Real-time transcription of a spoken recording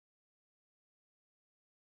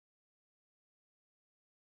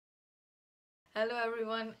Hello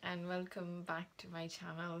everyone and welcome back to my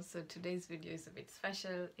channel. So today's video is a bit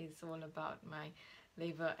special. It's all about my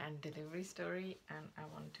labor and delivery story, and I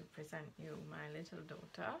want to present you my little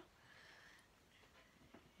daughter.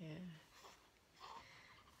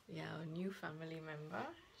 A new family member.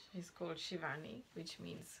 She's called Shivani, which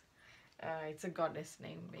means it's a goddess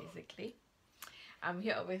name basically. I'm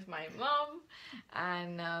here with my mom,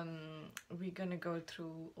 and we're gonna go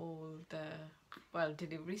through all the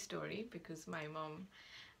delivery story because my mom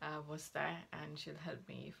was there and she'll help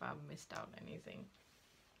me if I've missed out anything.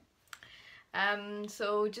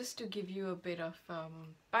 So just to give you a bit of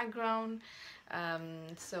background,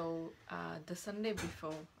 the Sunday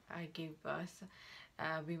before I gave birth,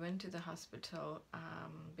 we went to the hospital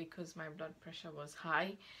because my blood pressure was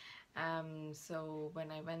high. So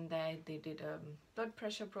when I went there, they did a blood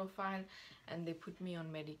pressure profile and they put me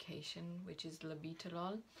on medication, which is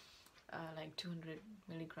labetalol, like 200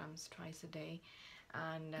 milligrams twice a day.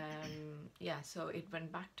 And yeah, so it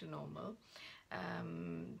went back to normal.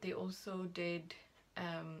 They also did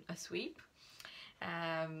a sweep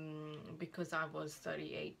because I was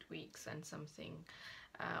 38 weeks and something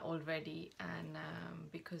already, and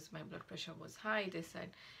because my blood pressure was high, they said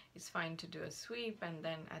it's fine to do a sweep. And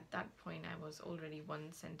then at that point I was already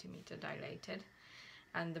 1 centimeter dilated,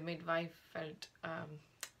 and the midwife felt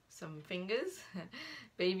some fingers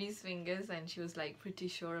baby's fingers, and she was like pretty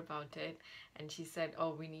sure about it, and she said,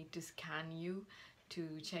 oh, we need to scan you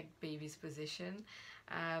to check baby's position.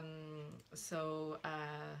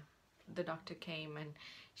 The doctor came and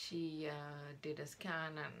she did a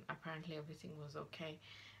scan, and apparently everything was okay.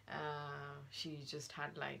 She just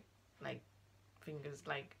had like fingers,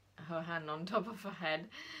 like her hand on top of her head,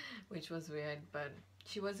 which was weird, but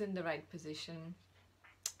she was in the right position.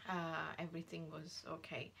 Everything was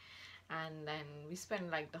okay, and then we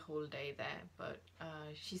spent like the whole day there. But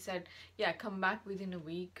she said, yeah, come back within a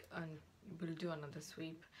week and we'll do another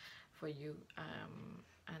sweep for you.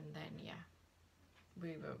 And then yeah,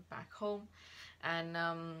 we were back home, and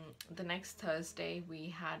the next Thursday we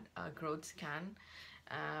had a growth scan,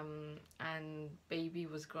 and baby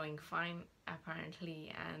was growing fine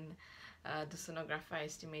apparently, and the sonographer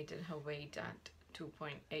estimated her weight at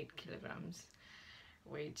 2.8 kilograms,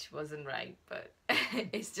 which wasn't right, but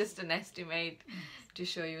it's just an estimate to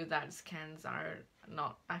show you that scans are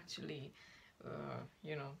not actually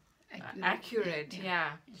accurate.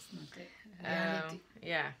 Yeah. It's not a reality.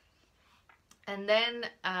 Yeah. And then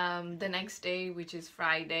the next day, which is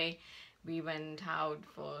Friday, we went out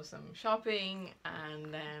for some shopping,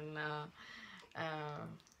 and then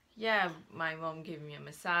yeah, my mom gave me a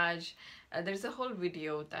massage. There's a whole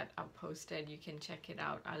video that I posted, you can check it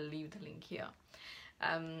out, I'll leave the link here.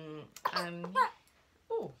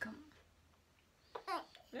 Oh, Come.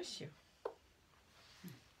 bless you.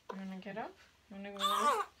 You wanna get up? You wanna go?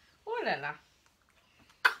 Oh la la.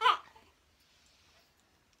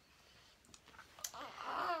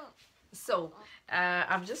 So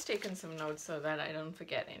I've just taken some notes so that I don't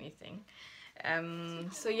forget anything.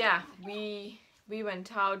 So yeah, we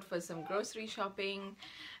went out for some grocery shopping.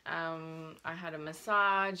 I had a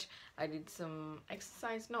massage, I did some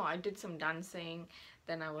exercise, no, I did some dancing,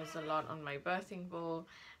 then I was a lot on my birthing ball,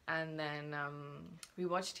 and then we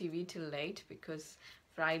watched TV till late because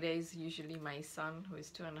Fridays usually my son, who is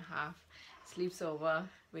 2.5, sleeps over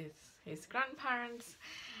with his grandparents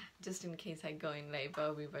just in case I go in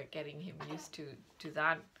labor. We were getting him used to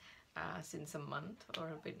that since a month or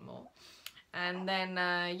a bit more. And then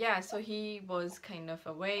yeah, so he was kind of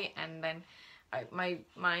away, and then my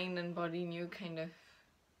mind and body knew kind of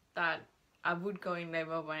that I would go in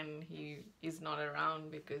labor when he is not around,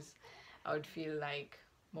 because I would feel like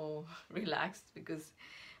more relaxed, because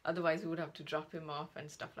otherwise we would have to drop him off and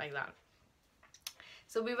stuff like that.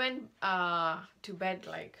 So we went to bed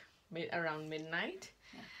like around midnight.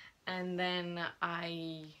 And then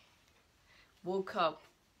I woke up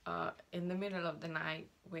in the middle of the night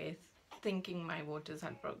with thinking my waters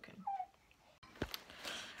had broken.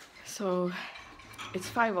 So it's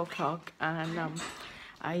 5 o'clock, and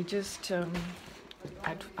I just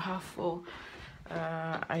at 4:30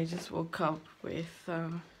 I just woke up with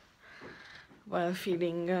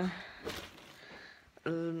feeling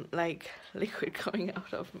like liquid coming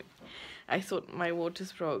out of me. I thought my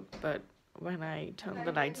waters broke, but when I turned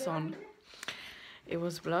the lights on, it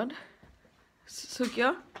was blood.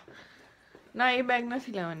 Sukyo? Na ye bag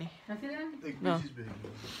nathi lawani. No.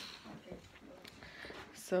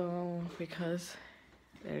 So because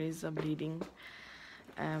there is a bleeding,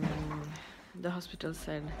 the hospital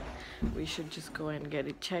said we should just go and get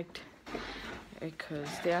it checked, because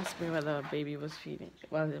they asked me whether baby was feeding,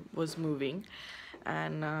 well, it was moving,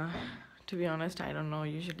 and to be honest, I don't know.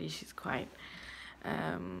 Usually she's quite,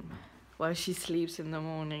 well, she sleeps in the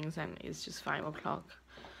mornings and it's just 5 o'clock.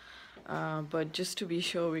 But just to be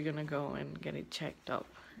sure, we're gonna go and get it checked up.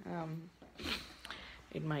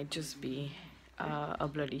 It might just be a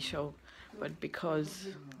bloody show, but because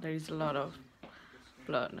there is a lot of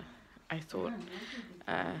blood, I thought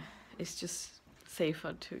it's just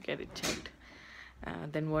safer to get it checked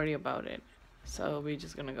than worry about it. So we're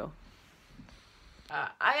just gonna go.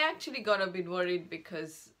 I actually got a bit worried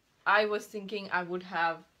because I was thinking I would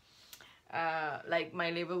have like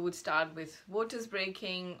my labor would start with waters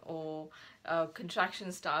breaking or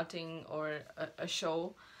contraction starting or a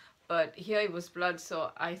show, but here it was blood,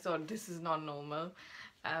 so I thought this is not normal.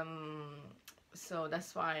 So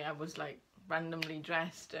that's why I was like randomly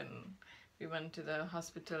dressed and we went to the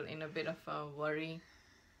hospital in a bit of a worry.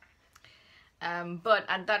 But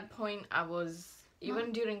at that point I was,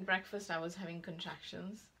 even during breakfast I was having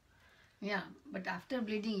contractions. Yeah, but after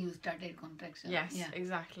bleeding you started contraction. Yes, yeah.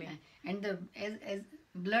 exactly. Yeah. And the as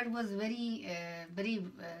blood was very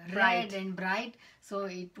Bright. red and bright, so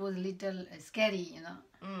it was little scary, you know.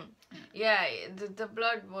 Yeah, the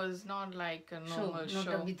blood was not like a normal show.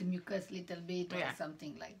 Not with mucus little bit or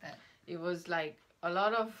something like that. It was like a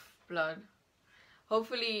lot of blood.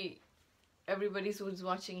 Hopefully everybody who's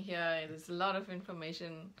watching here, there's a lot of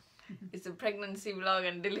information. It's a pregnancy vlog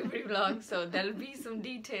and delivery vlog, so there'll be some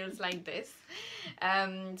details like this.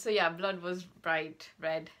 So yeah, blood was bright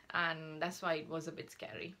red and that's why it was a bit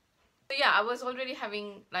scary. So yeah, I was already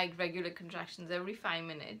having like regular contractions every 5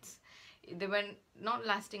 minutes. They were not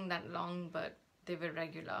lasting that long, but they were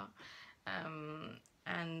regular.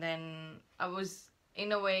 And then I was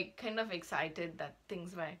in a way kind of excited that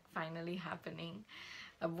things were finally happening.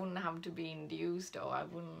 I wouldn't have to be induced, or I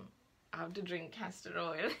wouldn't have to drink castor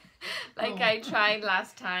oil like I tried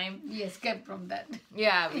last time. We escaped from that.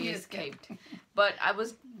 Yeah, we escaped. But I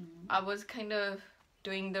was kind of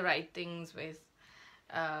doing the right things with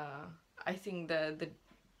I think the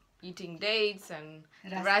eating dates and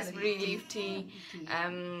raspberry leaf tea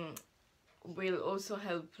will also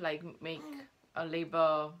help like make a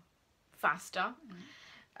labor faster.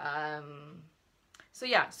 So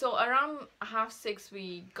yeah, so around 5:30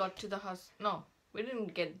 we got to the hospital. No, we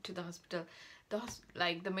didn't get to the hospital.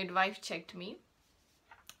 The midwife checked me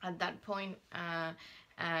at that point,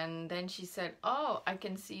 and then she said, "Oh, I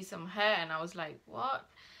can see some hair," and I was like, "What?"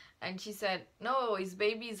 And she said, "No, it's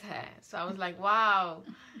baby's hair." So I was like, "Wow,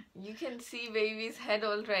 you can see baby's head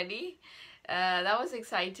already." That was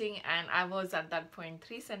exciting, and I was at that point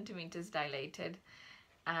 3 centimeters dilated,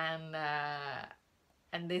 and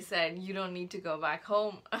they said, "You don't need to go back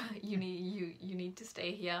home. you need to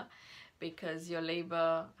stay here because your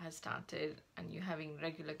labor has started and you're having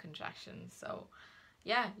regular contractions." So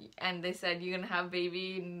yeah, and they said you're gonna have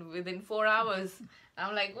baby within 4 hours.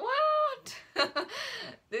 I'm like, what?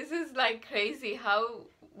 This is like crazy. How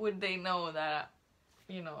would they know that,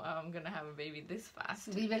 you know, I'm gonna have a baby this fast?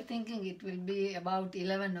 We were thinking it will be about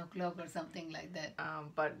 11 o'clock or something like that.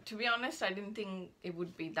 But to be honest, I didn't think it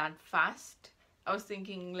would be that fast. I was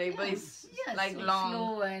thinking labor is like so long,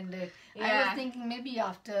 slow, and I was thinking maybe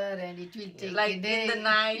after, and it will take like a day, in the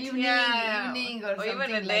night, evening, or something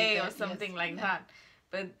even a day like or something like that.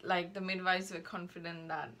 But like the midwives were confident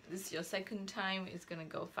that this is your second time, it's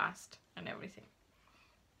gonna go fast and everything.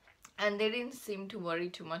 And they didn't seem to worry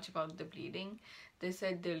too much about the bleeding. They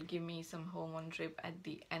said they'll give me some hormone drip at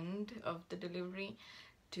the end of the delivery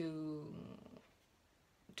to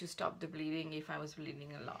stop the bleeding if I was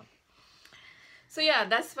bleeding a lot. So yeah,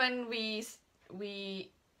 that's when we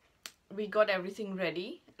got everything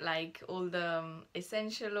ready, like all the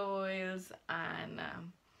essential oils and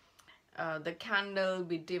the candle.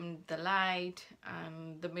 We dimmed the light,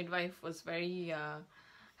 and the midwife was very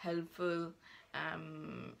helpful.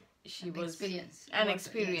 She was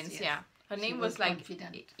experienced. Yeah, her name was like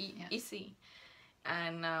Issy,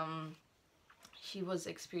 and she was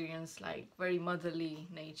experienced, like very motherly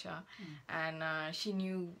nature, and she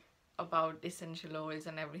knew about essential oils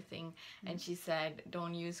and everything, and she said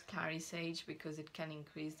don't use clary sage because it can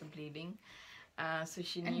increase the bleeding. So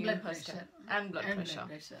she knew her stuff. And blood pressure.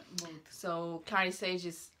 Both. So clary sage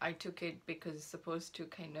I took it because it's supposed to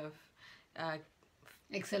kind of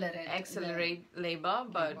accelerate labor,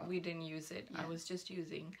 but we didn't use it. I was just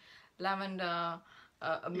using lavender,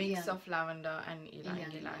 a mix of lavender and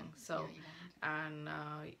ylang-ylang. So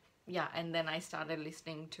and then I started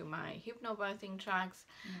listening to my hypnobirthing tracks,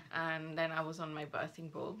 and then I was on my birthing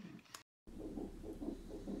bowl.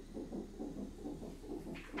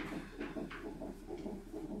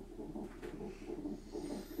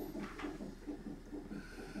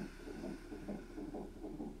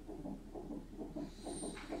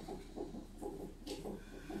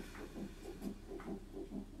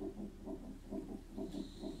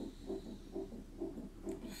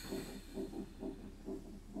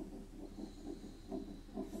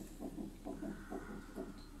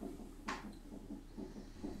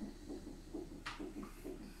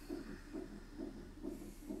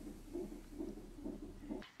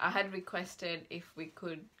 I had requested if we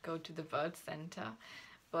could go to the birth center,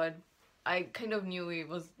 but I kind of knew it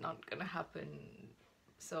was not gonna happen.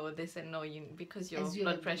 So they said no, because your As your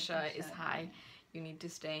blood pressure is high, you need to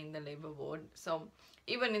stay in the labor ward. So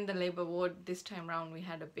even in the labor ward this time round, we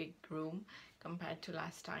had a big room compared to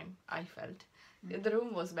last time. I felt the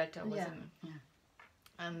room was better, wasn't it? Yeah.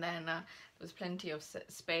 And then there was plenty of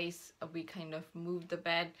space. We kind of moved the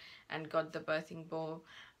bed and got the birthing ball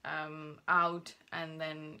out, and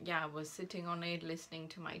then I was sitting on it listening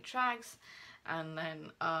to my tracks, and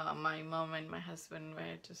then my mom and my husband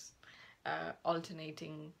were just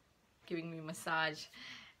alternating, giving me massage,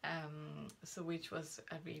 so which was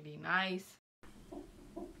really nice.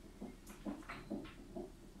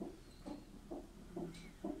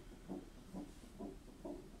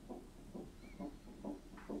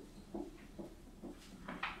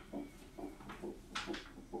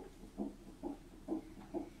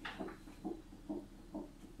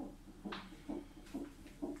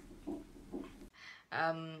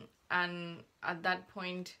 And at that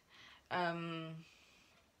point, I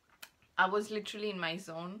was literally in my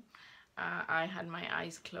zone. I had my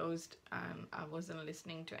eyes closed and I wasn't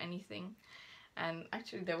listening to anything. And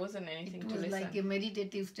actually, there wasn't anything to listen. It was like a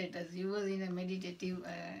meditative status. You was in a meditative,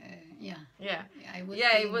 Yeah.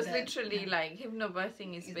 It was literally like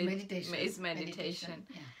hypnobirthing is meditation. Meditation.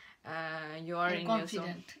 Yeah. You are in your zone.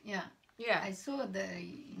 Confident. Yeah. Yeah. I saw the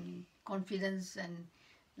confidence and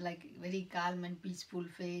like very calm and peaceful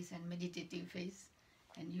face and meditative face.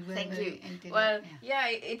 And you were Thank very you. intelligent. Well,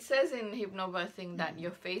 it says in hypnobirthing that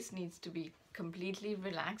your face needs to be completely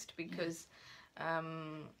relaxed because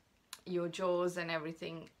your jaws and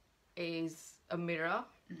everything is a mirror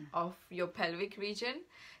of your pelvic region.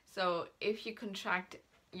 So if you contract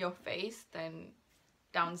your face, then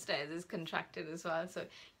downstairs is contracted as well. So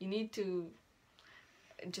you need to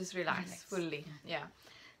just relax. Fully. Yeah.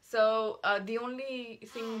 So the only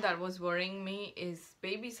thing that was worrying me is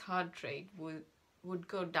baby's heart rate would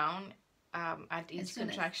go down at each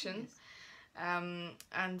contraction.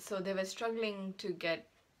 And so they were struggling to get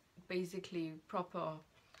basically proper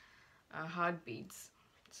heartbeats.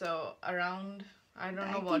 So around, I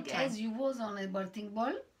don't know what time. As you was on a birthing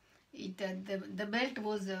ball, the belt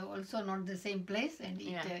was also not the same place, and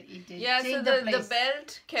it changed so the place. The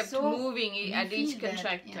belt kept moving at each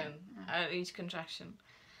contraction. At each contraction.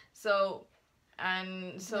 So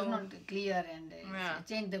it was not clear, and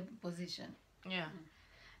changed the position. Yeah.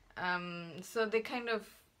 So they kind of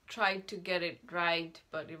tried to get it right,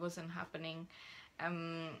 but it wasn't happening.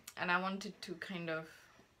 And I wanted to kind of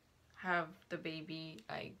have the baby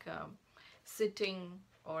like sitting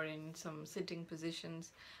or in some sitting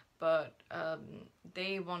positions, but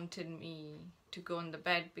they wanted me to go on the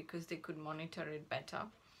bed because they could monitor it better.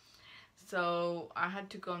 So I had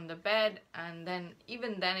to go on the bed, and then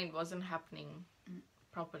even then it wasn't happening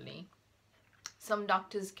properly. Some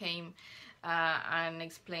doctors came and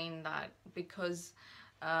explained that because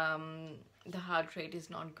the heart rate is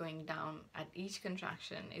not going down at each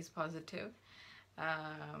contraction is positive.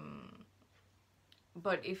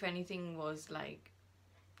 But if anything was like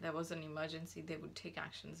there was an emergency, they would take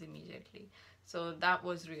actions immediately. So that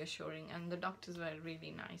was reassuring, and the doctors were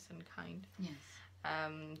really nice and kind. Yes.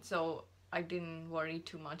 So I didn't worry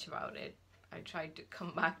too much about it. I tried to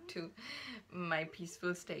come back to my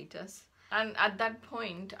peaceful status. And at that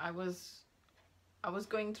point, I was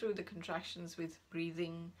going through the contractions with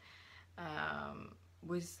breathing,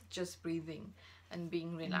 with just breathing and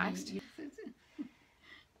being relaxed.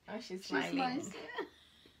 Oh, she's smiling.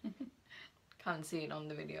 Can't see it on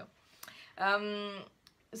the video.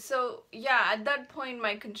 So at that point,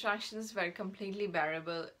 my contractions were completely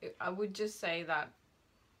bearable. I would just say that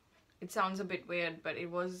it sounds a bit weird, but it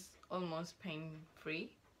was almost pain-free.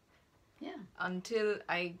 Yeah. Until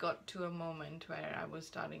I got to a moment where I was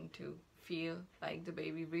starting to feel like the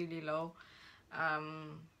baby really low.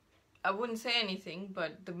 I wouldn't say anything,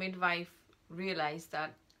 but the midwife realized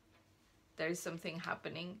that there is something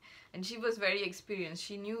happening, and she was very experienced.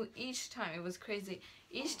 She knew each time. It was crazy.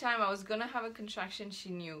 Each time I was gonna have a contraction, she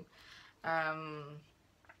knew.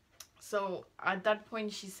 So at that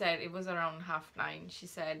point, she said, it was around 9:30. She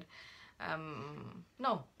said,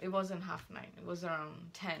 no, it wasn't 9:30. It was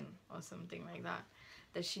around 10 or something like that,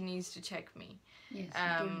 that she needs to check me. Yes,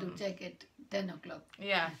 she told to check at 10 o'clock.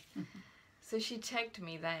 Yeah. So she checked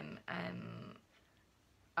me then, and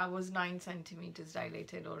I was 9 centimeters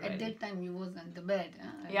dilated already. At that time, you was on the bed.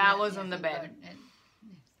 I was on the bed.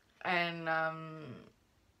 And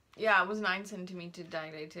I was 9 centimeters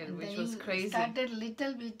dilated, and which was crazy. Started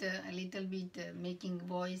little bit making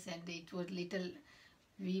voice, and it was little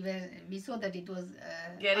we saw that it was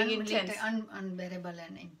Getting intense. unbearable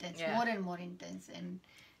and intense, Yeah. more and more intense. And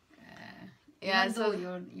Yeah, even so-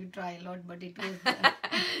 though you try a lot, but it was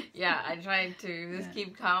Yeah, I tried to just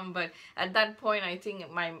keep calm, but at that point, I think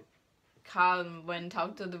my calm went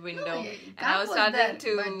out to the window, and I was starting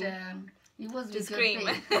to he was to with your scream.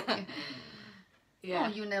 face. Yeah.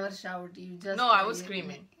 No, you never shout. You just No, I was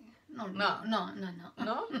screaming. No, No. no, no, no,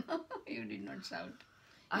 No? you did not shout.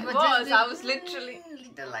 I You was. were just I was literally.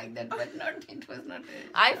 little like that, but not. It was not.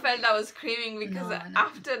 I felt I was screaming because No, no.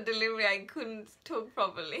 after delivery I couldn't talk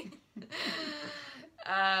properly.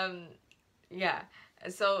 Yeah.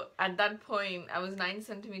 So at that point I was 9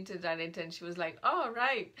 centimeters dilated, and she was like, "Oh,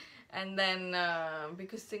 right." And then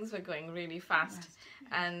because things were going really fast,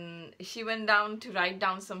 and she went down to write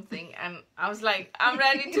down something, and I was like, "I'm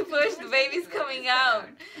ready to push. The baby's coming out."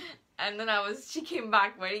 And then she came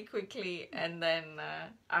back very quickly, and then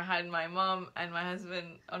I had my mom and my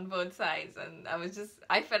husband on both sides, and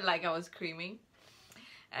I felt like I was screaming.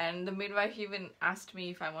 And the midwife even asked me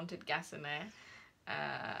if I wanted gas and air.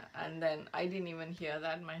 And then I didn't even hear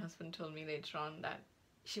that. My husband told me later on that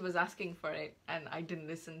she was asking for it, and I didn't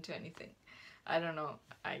listen to anything. I don't know.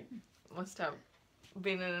 I must have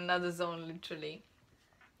been in another zone, literally.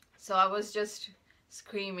 So I was just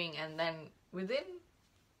screaming, and then within,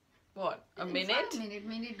 what, a minute? Minute,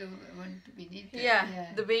 1 minute.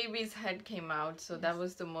 Yeah, the baby's head came out, so that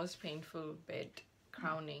was the most painful bit,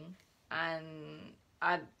 crowning.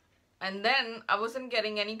 And then I wasn't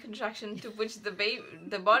getting any contraction to push the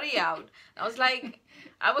body out. I was like,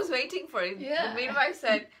 I was waiting for it. Yeah. The midwife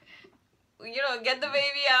said, get the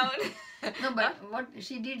baby out. No, but what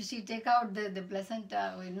she did, she take out the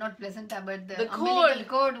placenta, not placenta, but the cord.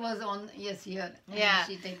 umbilical cord was on, here. And Yeah.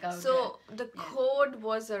 she take out. So the cord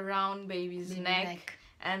was around baby's Baby neck,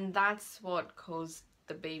 and that's what caused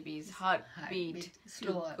the baby's heartbeat Heartbeat to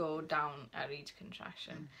slower. go down at each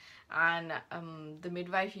contraction. And the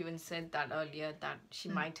midwife even said that earlier, that she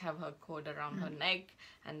might have her cord around her neck,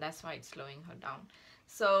 and that's why it's slowing her down.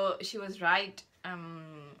 So she was right.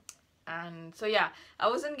 And so yeah, I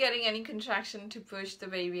wasn't getting any contraction to push the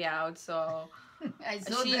baby out, so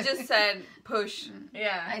she just said push.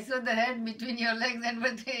 Yeah. I saw the head between your legs, and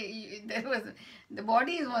but there was the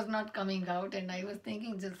body was not coming out, and I was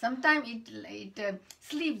thinking that sometime it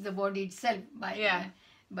sleeps the body itself by. Yeah.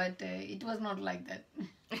 But it was not like that.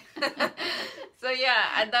 So yeah,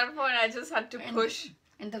 at that point I just had to push.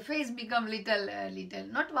 And the face become little,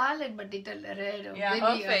 not violet, but little red. Or Yeah,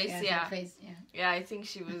 maybe, her face, her yeah. face, yeah. Yeah, I think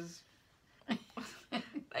she was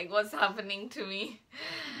like, what's happening to me?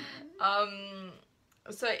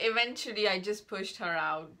 So eventually I just pushed her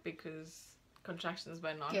out because contractions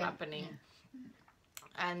were not happening.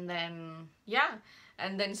 Yeah.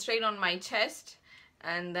 And then straight on my chest,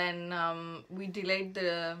 and then we delayed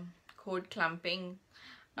the cord clamping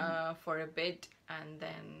for a bit, and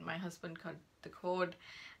then my husband cut the cord.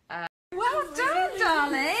 Well done,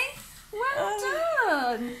 darling. Well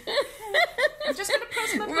done. I'm just going to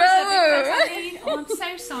press my buzzer because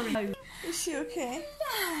I'm so sorry. Is she okay?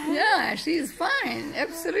 Yeah, she's fine.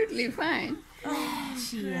 Absolutely fine.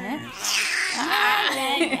 She yeah.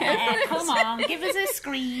 Come on, give us a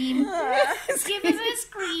scream. Give us a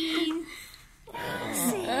scream.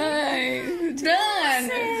 Done.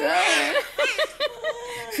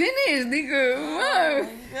 Finished, Nico. Wow.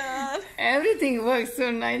 God. Everything works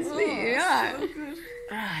so nicely. Yeah. So good.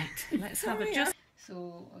 Right, let's have a just.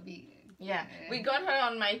 So We got her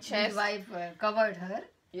on my chest. wife covered her.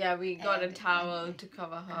 Yeah, we got a And- towel to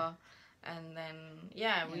cover her, and then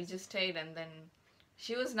we just stayed, and then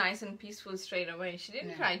she was nice and peaceful straight away. She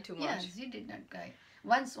didn't cry too Yeah, much. she did not cry.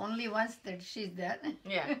 Only once that she's there.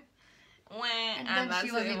 Yeah. And then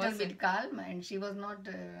she was a little bit calm, and she was not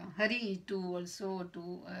hurry to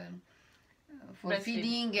for Breastfeed.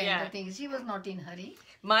 feeding and Yeah. the things. She was not in hurry.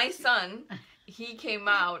 My son, he came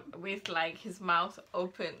out with like his mouth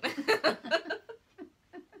open.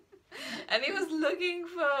 And he was looking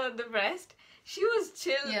for the breast. She was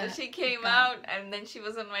chill. Yeah, She came calm. out, and then she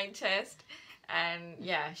was on my chest, and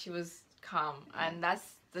she was calm. And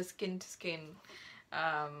that's the skin to skin,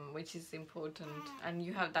 which is important. And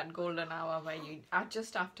you have that golden hour where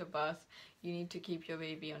just after birth, you need to keep your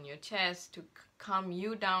baby on your chest to calm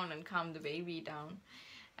you down and calm the baby down.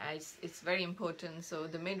 It's very important. So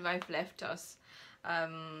the midwife left us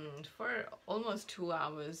for almost 2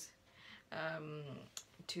 hours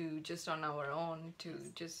to just on our own, to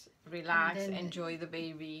just relax, And then- enjoy the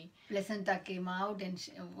baby. Placenta came out, and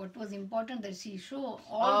what was important that she showed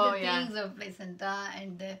all Oh, the yeah. things of placenta,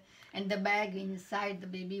 and the bag inside the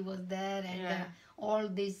baby was there, and Yeah. all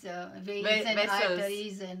these veins and Vessels.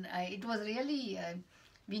 arteries, and it was really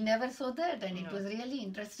We never saw that, and it was really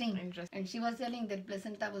interesting. Interesting. And she was telling that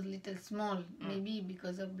placenta was little small, maybe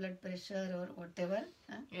because of blood pressure or whatever.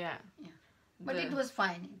 Huh? Yeah. But it was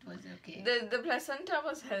fine. It was okay. The placenta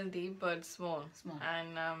was healthy but small. Small.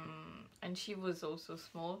 And she was also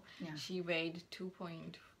small. Yeah. She weighed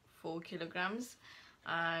 2.4 kilograms,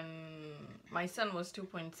 and my son was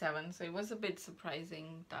 2.7. So it was a bit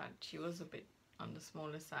surprising that she was a bit on the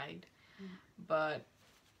smaller side. But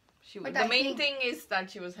the main thing is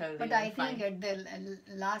that she was healthy. But I think at the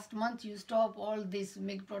last month you stop all these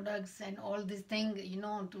milk products and all this thing, you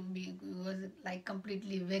know, was like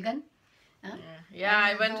completely vegan. Huh? Yeah,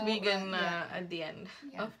 I went vegan at the end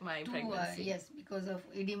of my pregnancy. Yes, because of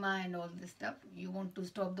edema and all this stuff. You want to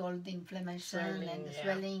stop all the inflammation and the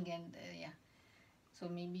swelling and So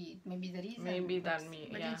maybe it may be the reason. Maybe but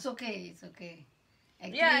it's okay. It's okay.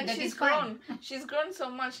 Actually, and she's grown. She's grown so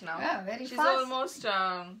much now. Yeah, very she's fast. Almost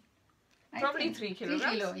probably 3 kilograms.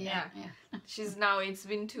 3 kilo, yeah. She's now, it's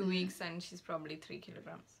been 2 weeks and she's probably 3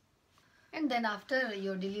 kilograms. And then after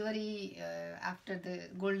your delivery, after the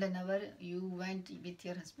golden hour, you went with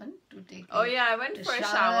your husband to take I went for a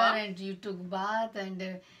shower. And you took bath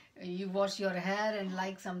and you wash your hair and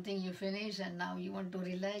like something you finish and now you want to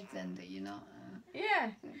relax and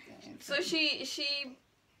So she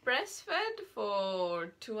breastfed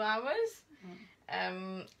for 2 hours.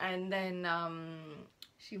 And then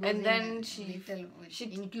she was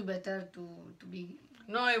incubator to be.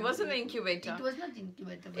 No, it wasn't an incubator. It was not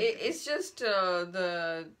incubator. It's just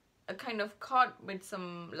a kind of cot with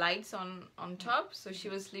some lights on top. So she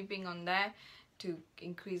was sleeping on there to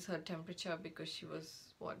increase her temperature because she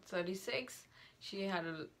was 36. She had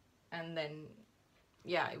and then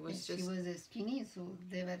it was just. She was skinny, so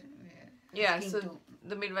they were. So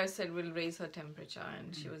the midwife said we'll raise her temperature,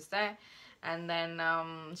 and she was there. And then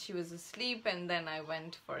she was asleep, and then I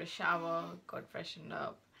went for a shower, got freshened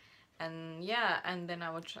up. And then I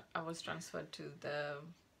was transferred to the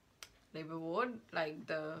labor ward, like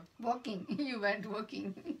the... Walking. You went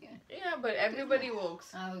walking. Yeah, but everybody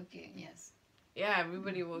walks. Okay, yes. Yeah,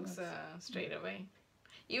 everybody walks straight away.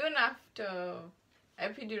 Even after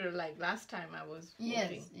epidural, like last time I was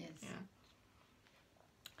walking. Yes. Yeah.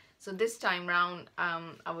 So this time round,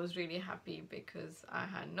 I was really happy because I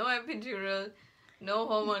had no epidural, no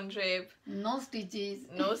hormone drip, no stitches,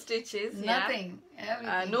 nothing,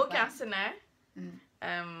 no castanet,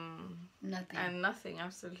 nothing, and nothing,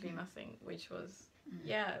 absolutely nothing, which was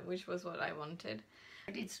what I wanted.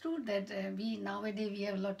 But it's true that nowadays we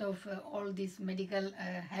have a lot of all this medical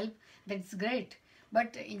help. That's great.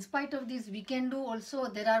 But in spite of this, we can do also.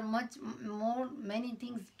 There are many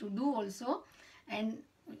things to do also, and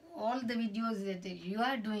all the videos that you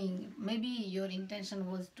are doing, maybe your intention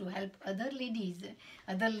was to help other ladies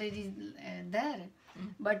there,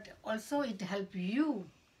 but also it helped you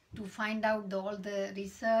to find out all the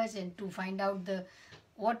research and to find out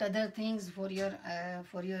what other things for your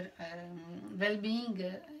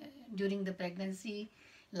well-being during the pregnancy,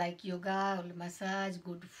 like yoga, massage,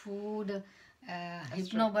 good food,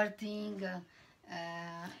 hypnobirthing.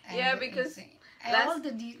 Because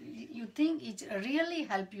you think it really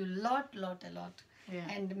help you a lot.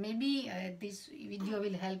 And maybe this video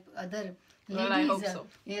will help other ladies. Well, I hope so.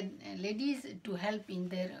 Ladies to help in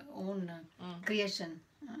their own creation.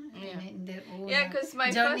 In their own because my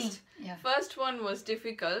journey. first one was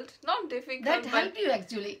difficult. Not difficult, that helped you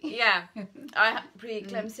actually. I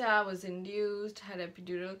preeclampsia was induced, had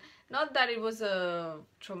epidural. Not that it was a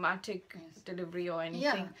traumatic delivery or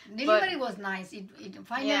anything. Delivery was nice. It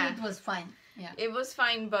finally it was fine. It was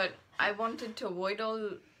fine, but I wanted to avoid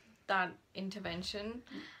all that intervention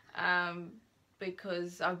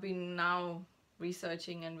because I've been now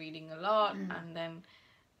researching and reading a lot, and then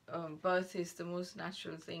birth is the most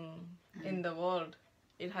natural thing in the world.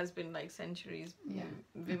 It has been like centuries.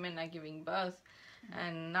 Women are giving birth,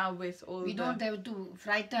 and now with all we don't have to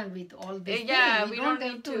frighten with all this. We don't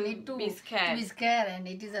have to be scared, and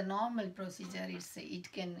it is a normal procedure.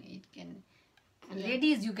 It can.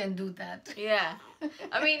 Ladies, you can do that.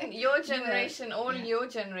 I mean, your generation, your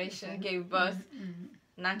generation gave birth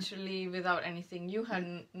naturally without anything. You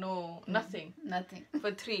had nothing. Nothing.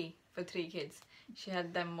 For three kids, she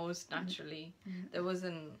had them most naturally. There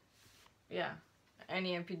wasn't,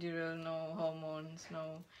 any epidural, no hormones,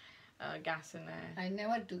 no gas in there. I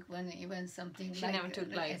never took one, even something she never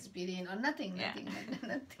took like aspirin or nothing.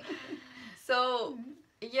 So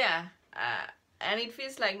and it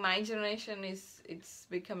feels like my generation it's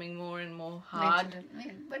becoming more and more hard.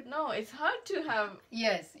 But no, it's hard to have.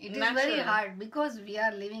 Yes, it is very hard because we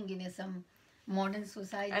are living in some modern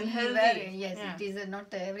society and healthy. Where it is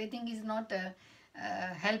not everything is not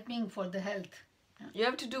helping for the health. You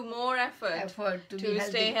have to do more effort to be to healthy.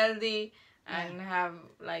 stay healthy and have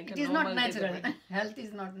like It a is normal not natural. delivery. Health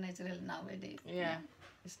is not natural nowadays. Yeah,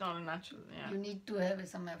 it's not a natural. Yeah. You need to have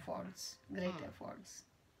some efforts, great efforts.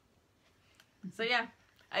 So yeah,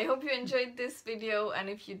 I hope you enjoyed this video, and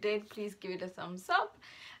if you did, please give it a thumbs up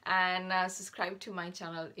and subscribe to my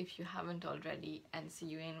channel if you haven't already, and see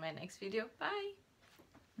you in my next video. Bye.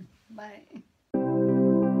 Bye.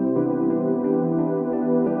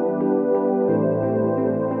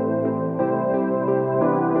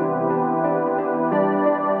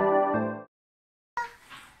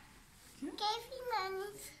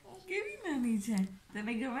 Give me nanny check. Then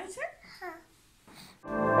I go my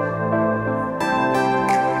check.